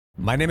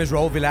My name is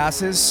Raul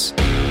Villacis,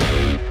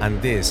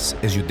 and this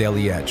is your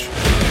Daily Edge.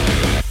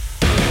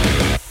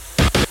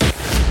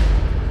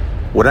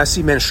 When I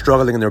see men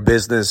struggling in their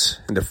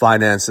business, in their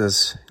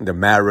finances, in their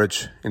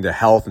marriage, in their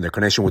health, in their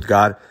connection with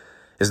God,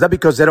 it's not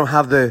because they don't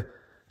have the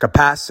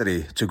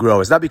capacity to grow.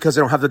 It's not because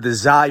they don't have the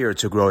desire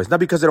to grow. It's not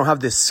because they don't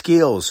have the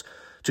skills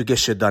to get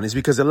shit done. It's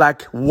because they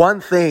lack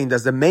one thing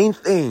that's the main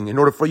thing in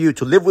order for you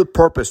to live with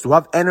purpose, to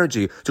have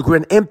energy, to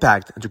create an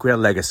impact, and to create a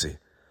legacy,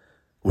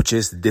 which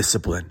is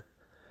discipline.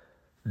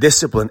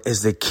 Discipline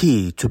is the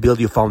key to build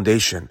your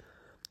foundation.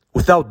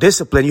 Without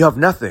discipline, you have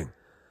nothing.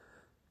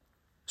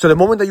 So the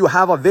moment that you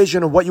have a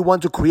vision of what you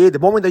want to create, the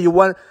moment that you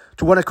want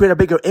to create a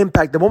bigger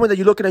impact, the moment that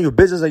you're looking at your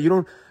business and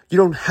you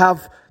don't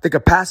have the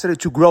capacity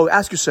to grow,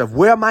 ask yourself,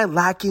 where am I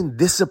lacking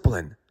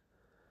discipline?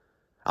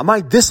 Am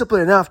I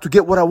disciplined enough to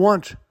get what I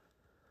want?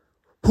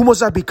 Who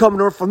must I become in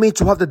order for me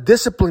to have the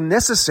discipline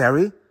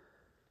necessary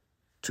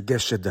to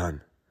get shit done?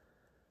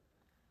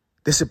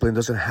 Discipline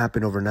doesn't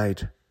happen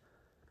overnight.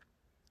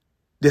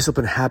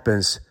 Discipline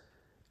happens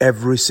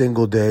every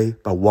single day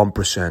by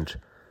 1%.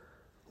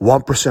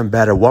 1%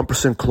 better,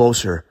 1%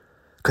 closer.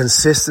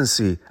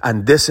 Consistency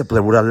and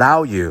discipline would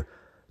allow you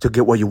to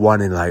get what you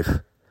want in life.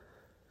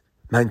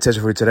 My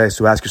intention for you today is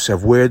to ask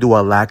yourself, where do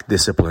I lack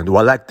discipline? Do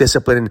I lack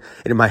discipline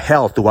in my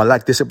health? Do I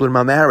lack discipline in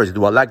my marriage?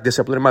 Do I lack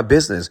discipline in my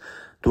business?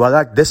 Do I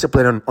lack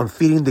discipline on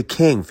feeding the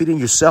king, feeding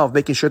yourself,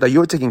 making sure that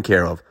you're taken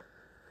care of?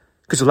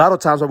 Because a lot of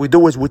times what we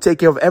do is we take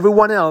care of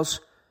everyone else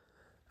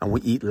and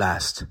we eat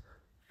last.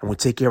 And we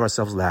take care of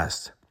ourselves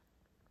last.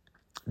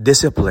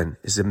 Discipline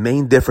is the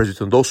main difference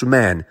between those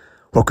men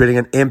who are creating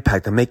an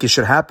impact and making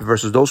shit happen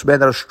versus those men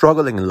that are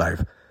struggling in life,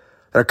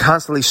 that are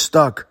constantly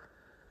stuck,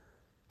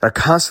 that are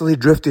constantly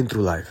drifting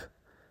through life.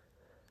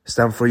 It's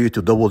time for you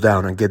to double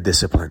down and get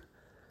discipline.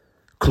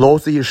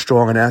 Close the year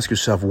strong and ask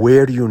yourself,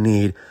 where do you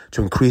need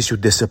to increase your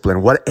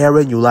discipline? What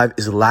area in your life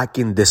is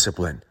lacking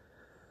discipline?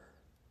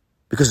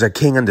 Because the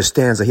king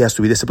understands that he has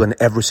to be disciplined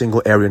in every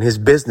single area. In his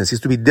business, he has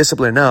to be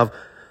disciplined enough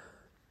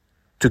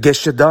to get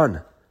shit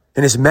done.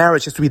 In his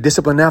marriage, he has to be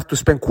disciplined enough to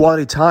spend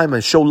quality time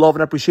and show love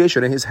and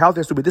appreciation. In his health, he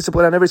has to be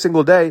disciplined on every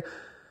single day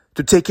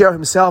to take care of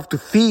himself, to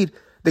feed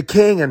the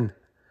king and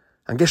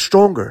get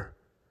stronger.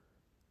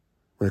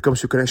 When it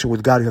comes to connection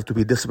with God, you have to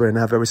be disciplined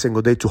enough every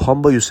single day to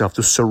humble yourself,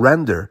 to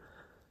surrender,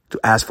 to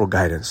ask for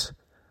guidance.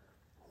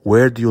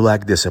 Where do you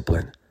lack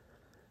discipline?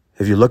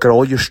 If you look at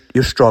all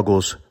your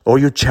struggles, all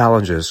your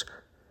challenges,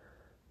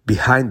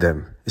 behind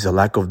them is a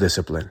lack of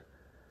discipline.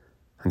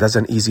 And that's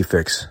an easy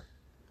fix.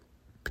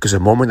 Because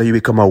the moment that you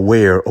become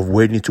aware of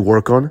where you need to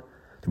work on,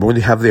 the moment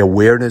you have the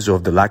awareness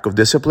of the lack of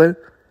discipline,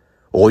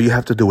 all you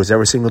have to do is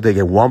every single day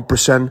get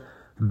 1%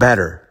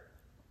 better.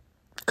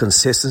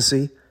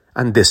 Consistency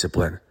and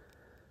discipline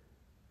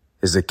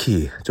is the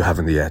key to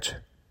having the edge.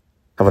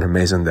 Have an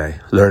amazing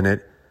day. Learn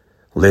it,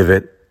 live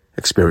it,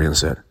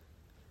 experience it.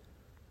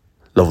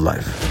 Love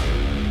life.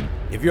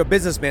 If you're a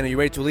businessman and you're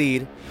ready to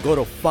lead, go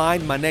to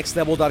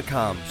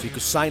findmynextlevel.com so you can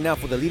sign up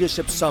for the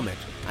Leadership Summit,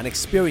 an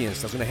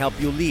experience that's going to help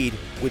you lead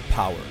with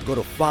power. Go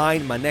to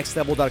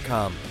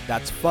findmynextlevel.com.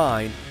 That's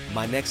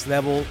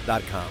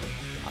findmynextlevel.com.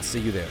 I'll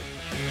see you there.